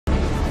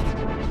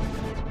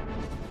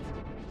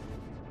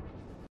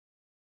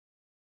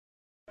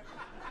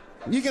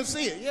You can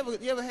see it.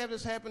 You ever have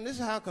this happen? This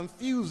is how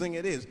confusing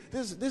it is.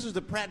 This is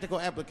the practical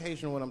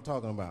application of what I'm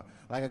talking about.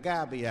 Like a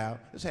guy be out,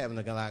 this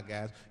happens to a lot of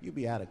guys, you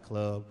be out at a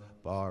club,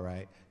 bar,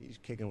 right? You're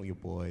kicking with your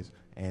boys,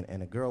 and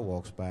a girl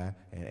walks by,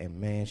 and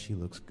man, she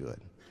looks good.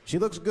 She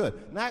looks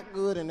good. Not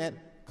good in that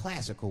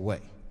classical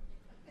way.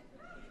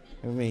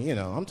 I mean, you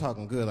know, I'm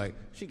talking good, like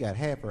she got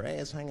half her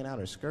ass hanging out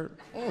her skirt.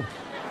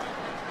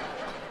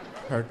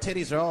 Her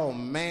titties are all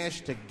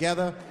mashed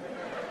together,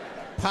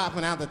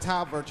 popping out the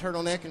top of her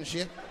turtleneck and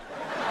shit.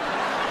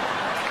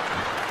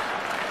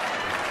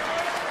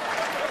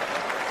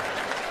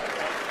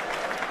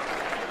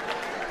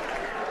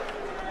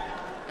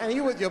 And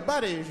you with your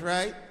buddies,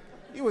 right?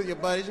 You with your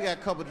buddies, you got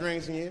a couple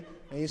drinks in you,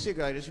 and you see a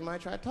girl like this, you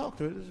might try to talk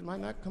to her. This might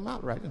not come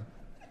out right. I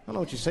don't know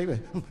what you say, but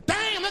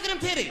damn, look at them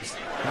titties!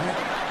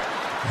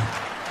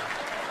 Right?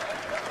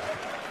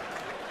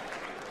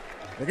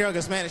 The girl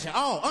gets mad at you.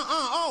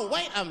 Oh,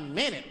 wait a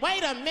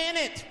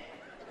minute.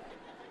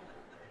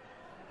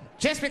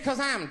 Just because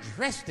I'm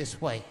dressed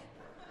this way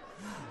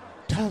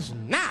does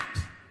not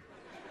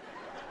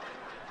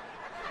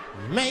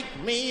make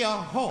me a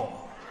whore.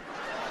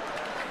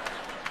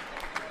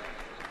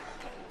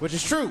 Which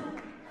is true.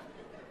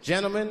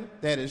 Gentlemen,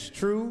 that is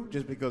true.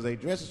 Just because they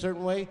dress a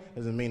certain way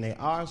doesn't mean they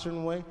are a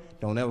certain way.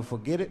 Don't ever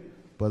forget it.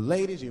 But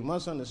ladies, you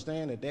must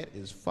understand that that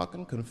is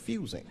fucking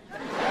confusing.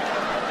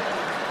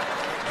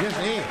 Just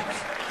is.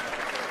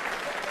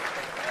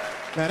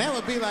 Now that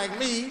would be like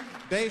me,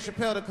 Dave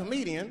Chappelle the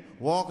comedian,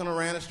 walking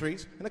around the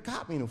streets in a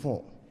cop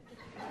uniform.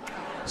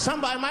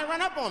 Somebody might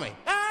run up on me.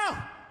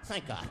 Oh,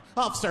 thank God.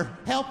 Officer,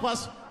 help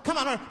us. Come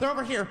on, they're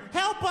over here.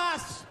 Help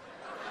us.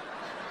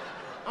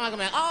 I'm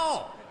like,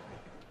 oh,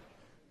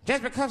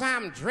 just because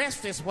I'm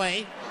dressed this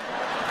way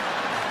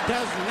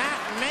does not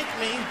make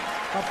me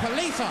a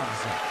police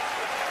officer.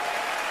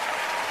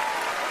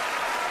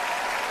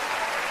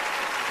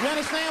 You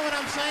understand what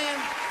I'm saying?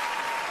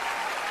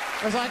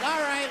 It's like,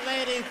 all right,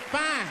 lady,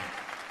 fine.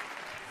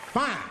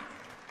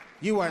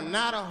 You are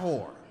not a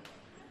whore.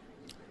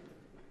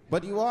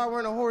 But you are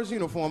wearing a whore's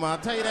uniform, I'll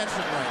tell you that shit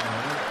right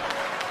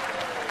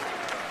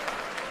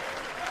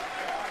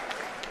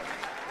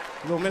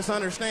now. Little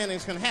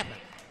misunderstandings can happen.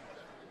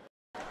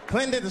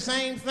 Clinton did the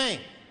same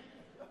thing,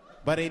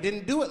 but he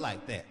didn't do it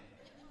like that.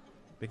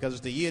 Because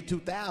it's the year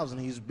 2000,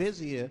 he's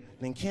busier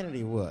than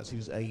Kennedy was. He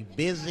was a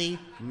busy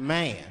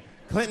man.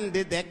 Clinton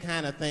did that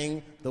kind of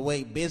thing the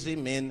way busy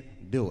men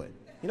do it.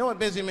 You know what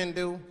busy men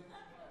do?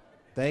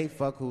 They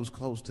fuck who's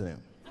close to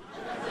them.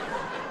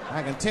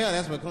 I can tell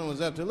that's what Clinton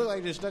was up to. It looked like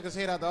he just stuck his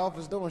head out the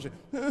office door and shit.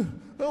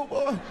 Oh,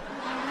 boy.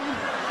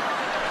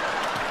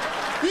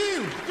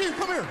 You,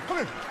 come here.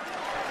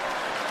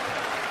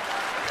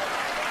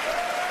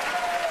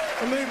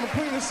 I made my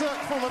penis up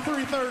for my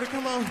 3:30,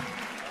 come on.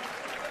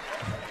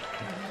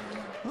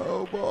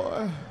 Oh,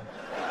 boy.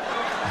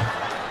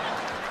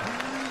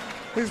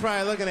 He's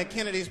probably looking at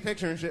Kennedy's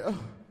picture and shit. Oh.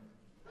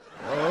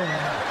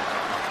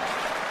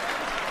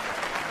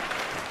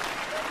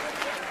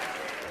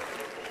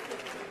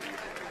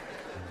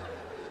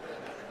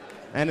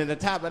 And then to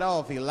top it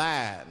off, he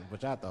lied,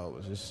 which I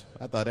thought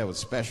that was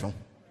special.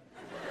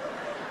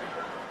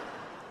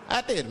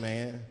 I did,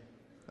 man.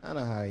 I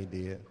know how he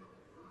did.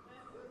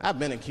 I've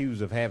been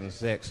accused of having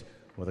sex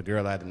with a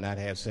girl I did not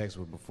have sex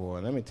with before,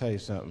 and let me tell you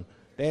something,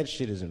 that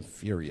shit is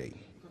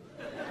infuriating.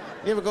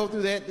 You ever go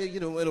through that? You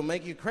know, it'll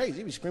make you crazy.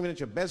 You be screaming at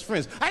your best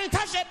friends. I didn't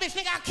touch that bitch,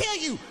 nigga, I'll kill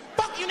you.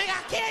 Fuck you, nigga,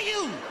 I'll kill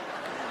you.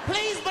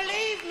 Please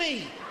believe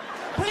me.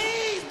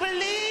 Please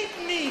believe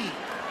me.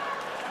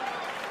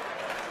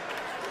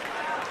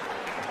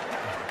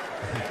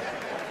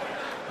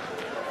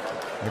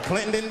 And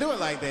Clinton didn't do it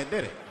like that,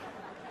 did he?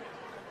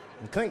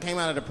 And Clinton came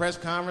out of the press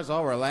conference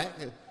all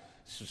relaxed,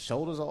 his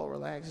shoulders all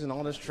relaxed and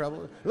all this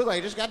trouble. It looked like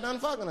he just got done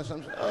fucking or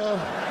something.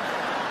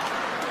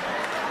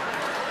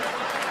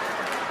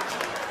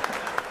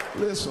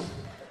 Listen,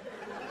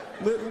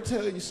 let me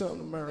tell you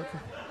something,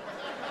 America.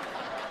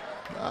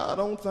 I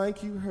don't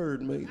think you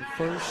heard me the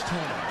first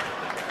time.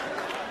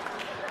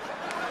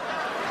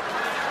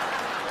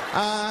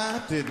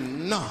 I did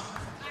not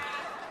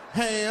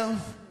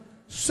have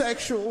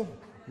sexual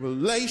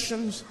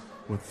relations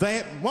with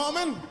that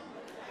woman,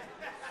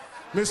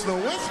 Miss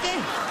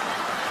Lewinsky.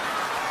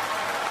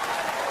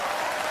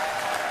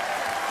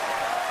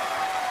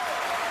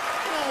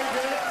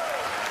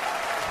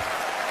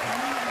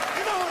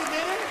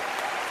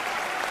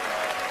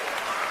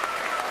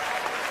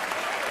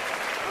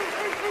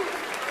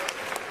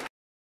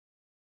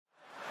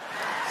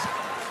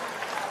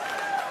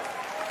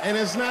 And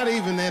it's not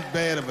even that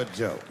bad of a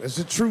joke. It's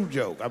a true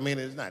joke. I mean,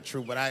 it's not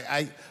true, but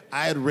I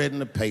had read in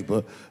the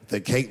paper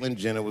that Caitlyn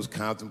Jenner was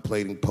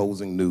contemplating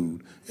posing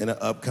nude in an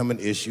upcoming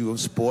issue of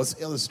Sports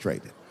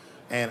Illustrated.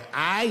 And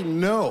I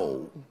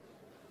know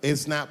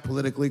it's not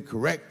politically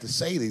correct to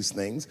say these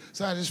things,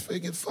 so I just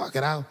figured, fuck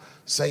it, I'll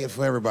say it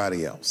for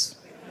everybody else.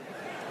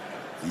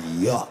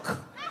 Yuck.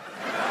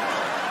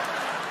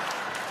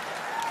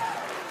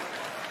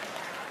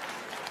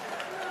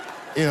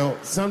 You know,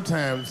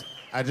 sometimes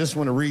I just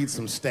want to read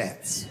some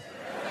stats.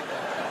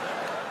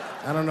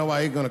 I don't know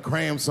why you're gonna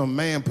cram some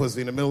man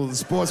pussy in the middle of the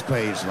sports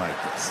page like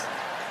this.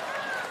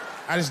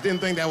 I just didn't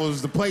think that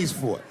was the place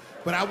for it.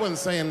 But I wasn't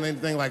saying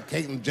anything like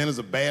Caitlyn Jenner's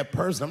a bad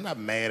person. I'm not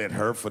mad at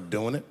her for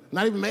doing it.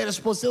 Not even mad at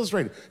Sports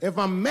Illustrated. If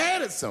I'm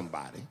mad at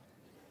somebody,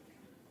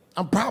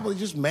 I'm probably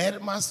just mad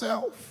at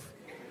myself.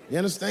 You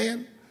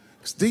understand?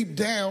 Because deep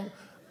down,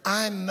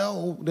 I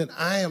know that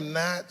I am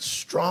not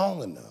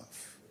strong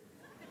enough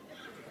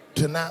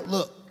to not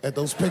look at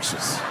those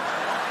pictures.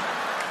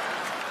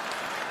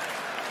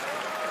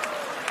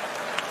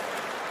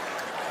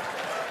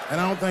 And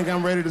I don't think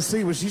I'm ready to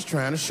see what she's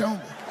trying to show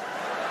me.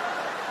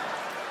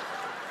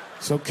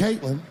 So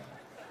Caitlyn,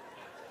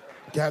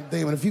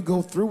 goddamn it, if you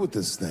go through with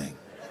this thing,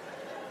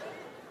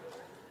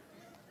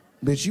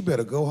 bitch, you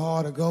better go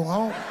hard or go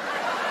home.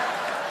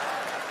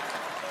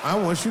 I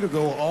want you to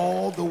go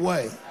all the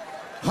way.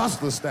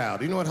 Hustler style.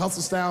 Do you know what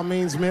hustler style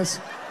means, miss?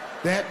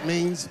 That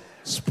means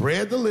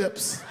spread the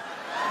lips.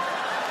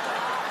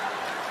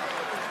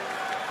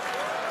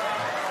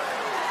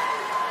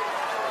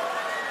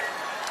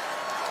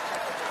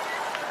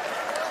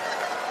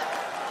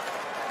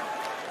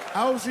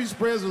 I hope she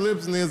spreads her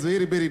lips and there's an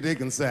itty bitty dick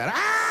inside.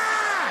 Ah!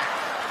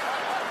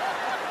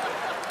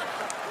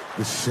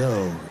 The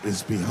show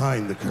is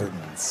behind the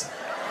curtains.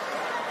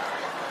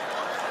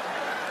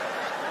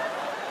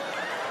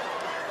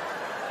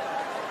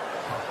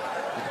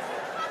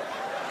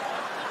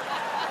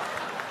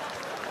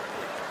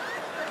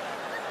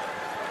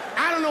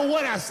 I don't know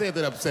what I said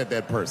that upset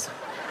that person.